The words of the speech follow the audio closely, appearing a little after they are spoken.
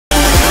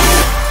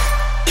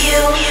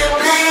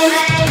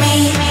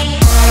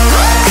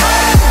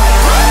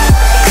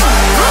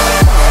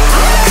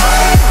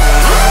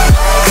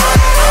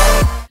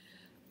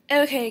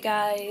Hey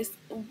guys,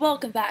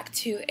 welcome back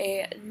to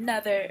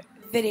another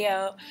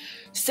video.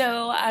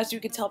 So as you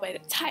can tell by the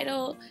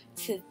title,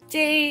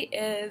 today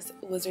is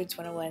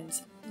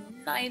Wizard101's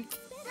 9th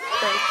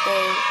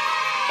birthday,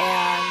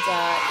 and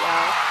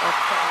yeah,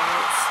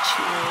 let's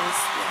cheers,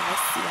 yes,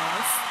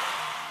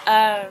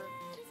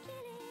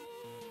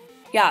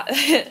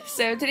 yeah,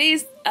 so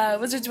today's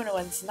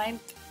Wizard101's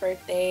 9th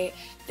birthday.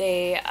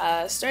 They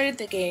started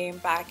the game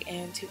back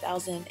in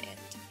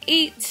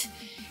 2008,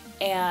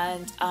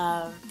 and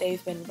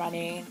they've been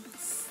running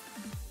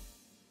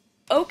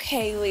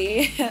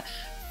okayly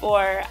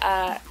for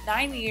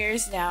 9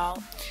 years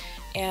now,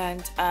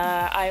 and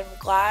I'm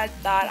glad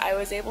that I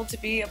was able to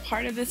be a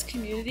part of this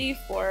community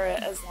for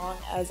as long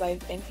as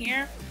I've been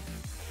here.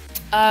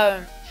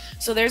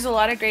 So there's a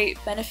lot of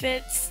great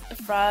benefits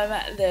from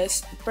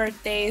this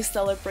birthday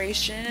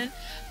celebration.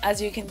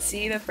 As you can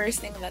see, the first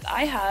thing that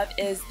I have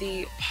is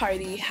the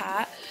party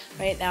hat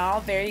right now.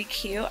 Very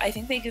cute. I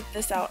think they give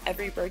this out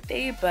every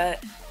birthday,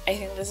 but I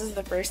think this is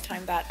the first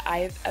time that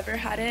I've ever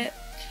had it.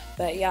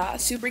 But yeah,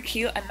 super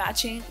cute. I'm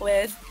matching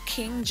with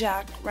King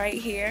Jack right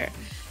here.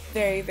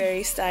 Very,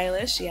 very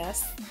stylish,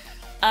 yes.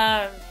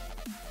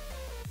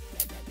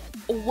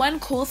 One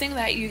cool thing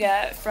that you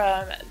get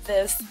from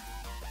this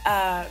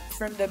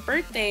from the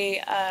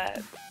birthday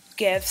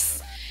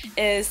gifts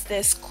is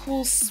this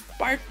cool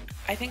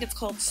I think it's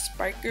called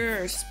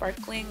Sparker or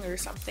Sparkling or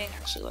something.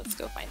 Actually, let's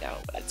go find out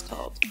what it's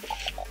called.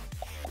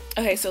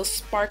 Okay, so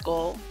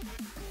Sparkler.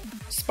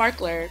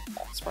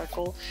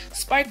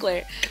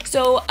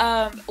 So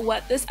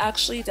what this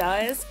actually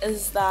does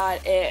is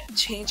that it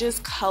changes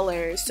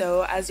color.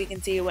 So as you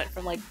can see, it went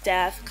from like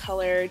death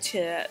color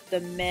to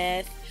the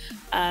myth,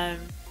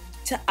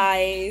 to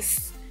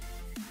ice,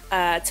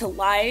 to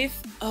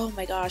life. Oh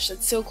my gosh,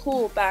 that's so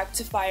cool. Back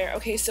to fire.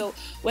 Okay, so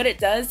what it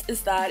does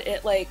is that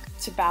it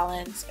to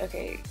balance.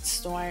 Okay,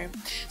 storm.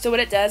 So what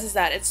it does is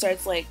that it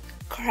starts like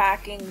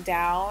cracking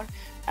down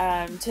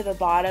to the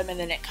bottom, and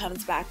then it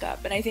comes back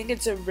up. And I think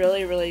it's a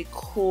really, really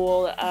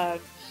cool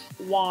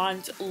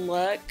wand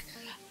look.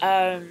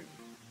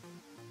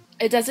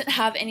 It doesn't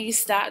have any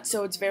stats,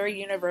 so it's very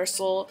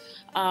universal.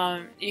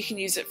 You can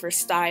use it for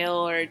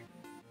style, or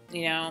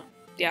yeah,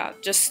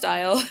 just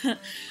style.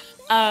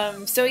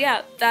 So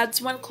yeah, that's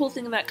one cool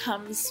thing that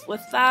comes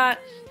with that.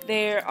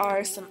 There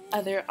are some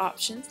other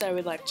options that I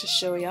would like to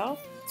show y'all.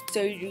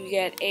 So you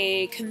get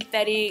a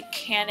confetti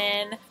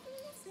cannon.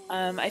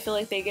 I feel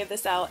like they give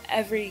this out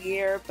every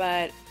year,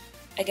 but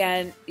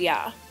again,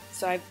 yeah,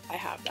 so I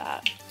have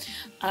that.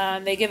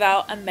 They give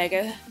out a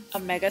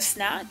mega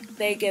snack.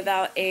 They give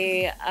out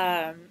the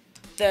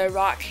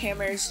Rock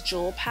Hammers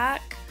Jewel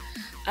Pack,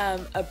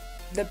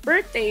 the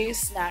birthday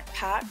snack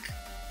pack,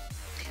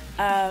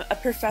 a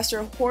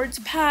Professor Hordes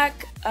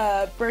pack,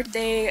 a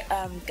birthday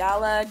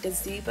gala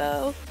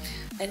gazebo,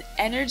 an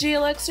energy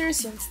elixir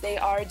since they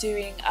are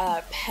doing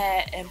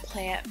pet and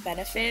plant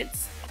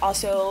benefits,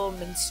 also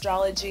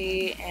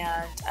minstrology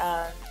and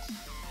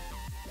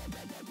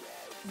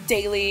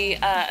daily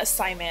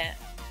assignment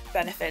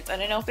benefits. I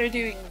don't know if they're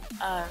doing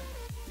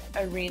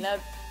arena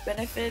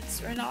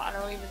benefits or not. I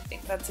don't even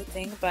think that's a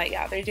thing, but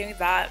yeah, they're doing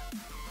that.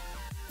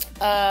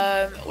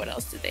 What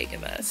else did they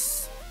give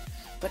us?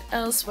 What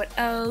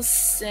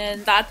else?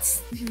 And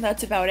that's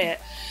about it.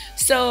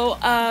 So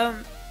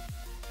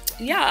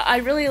yeah, I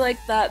really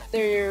like that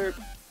they're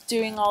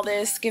doing all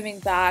this giving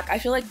back. I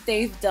feel like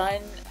they've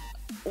done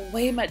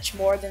way much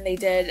more than they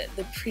did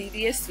the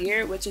previous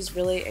year, which is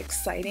really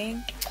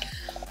exciting.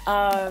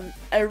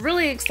 A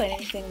really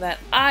exciting thing that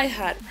I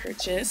had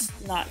purchased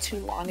not too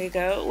long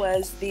ago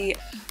was the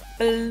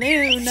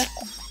balloon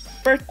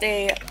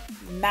birthday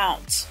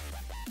mount.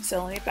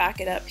 So let me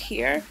back it up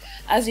here.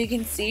 As you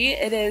can see,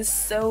 it is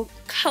so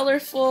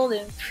colorful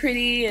and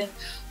pretty and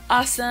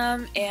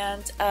awesome,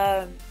 and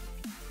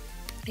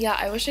yeah,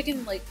 I wish I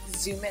can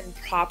zoom in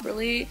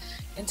properly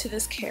into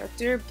this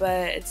character,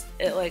 but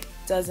it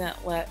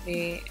doesn't let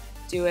me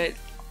do it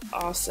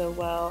also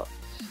well.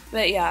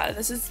 But yeah,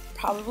 this is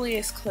probably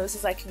as close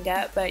as I can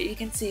get, but you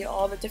can see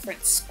all the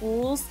different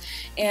schools,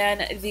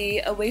 and the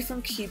away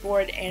from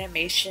keyboard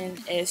animation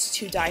is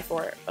to die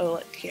for. Oh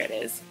look, here it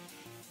is.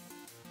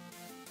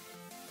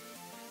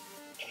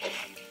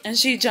 And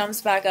she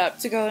jumps back up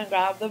to go and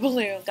grab the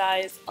balloon,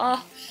 guys.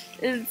 Oh,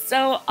 it's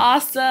so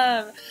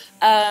awesome.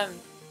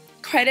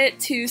 Credit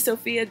to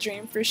Sophia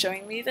Dream for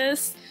showing me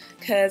this,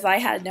 because I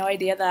had no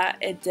idea that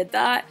it did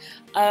that.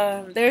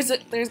 There's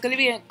going to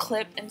be a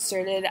clip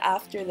inserted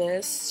after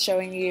this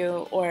showing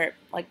you, or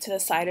to the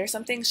side or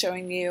something,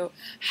 showing you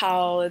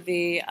how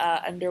the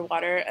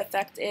underwater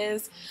effect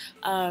is.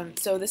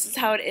 So this is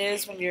how it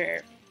is when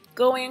you're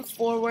going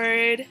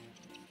forward.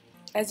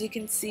 As you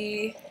can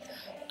see,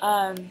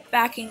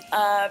 backing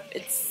up,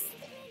 it's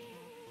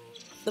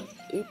the,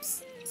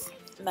 oops,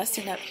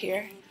 messing up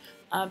here.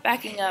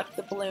 Backing up,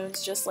 the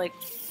balloons just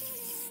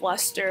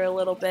fluster a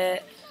little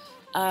bit.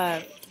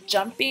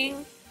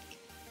 Jumping,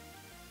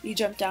 you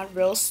jump down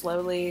real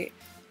slowly,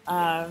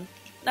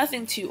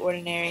 nothing too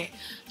ordinary.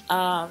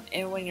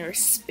 And when you're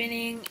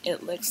spinning,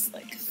 it looks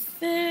like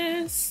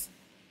this.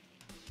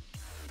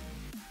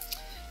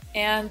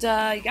 And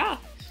yeah,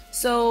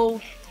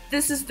 so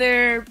this is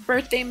their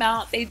birthday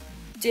mount. They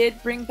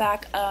did bring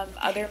back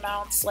other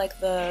mounts like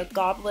the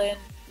goblin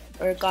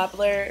or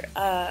gobbler,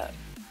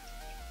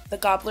 the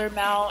gobbler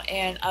mount,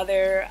 and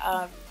other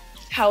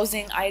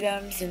housing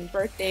items and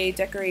birthday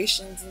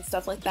decorations and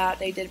stuff like that.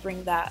 They did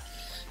bring that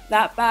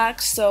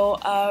back.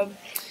 So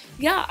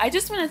yeah, I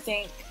just want to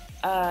thank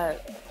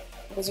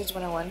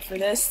Wizards101 for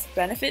this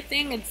benefit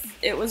thing.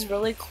 It was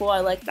really cool. I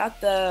like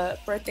that the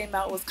birthday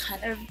mount was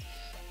kind of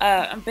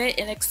a bit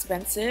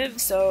inexpensive,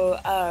 so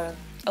a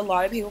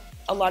lot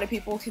of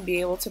people can be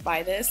able to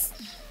buy this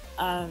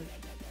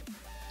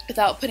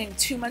without putting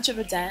too much of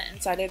a dent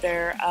inside of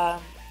their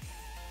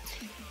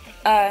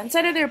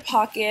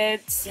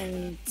pockets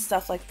and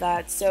stuff like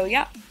that. So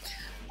yeah,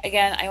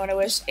 again, I want to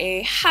wish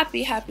a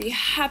happy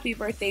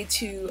birthday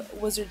to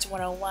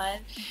Wizards101.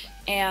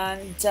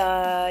 And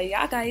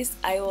yeah, guys,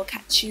 I will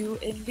catch you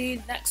in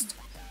the next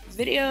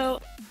video.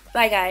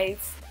 Bye,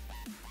 guys.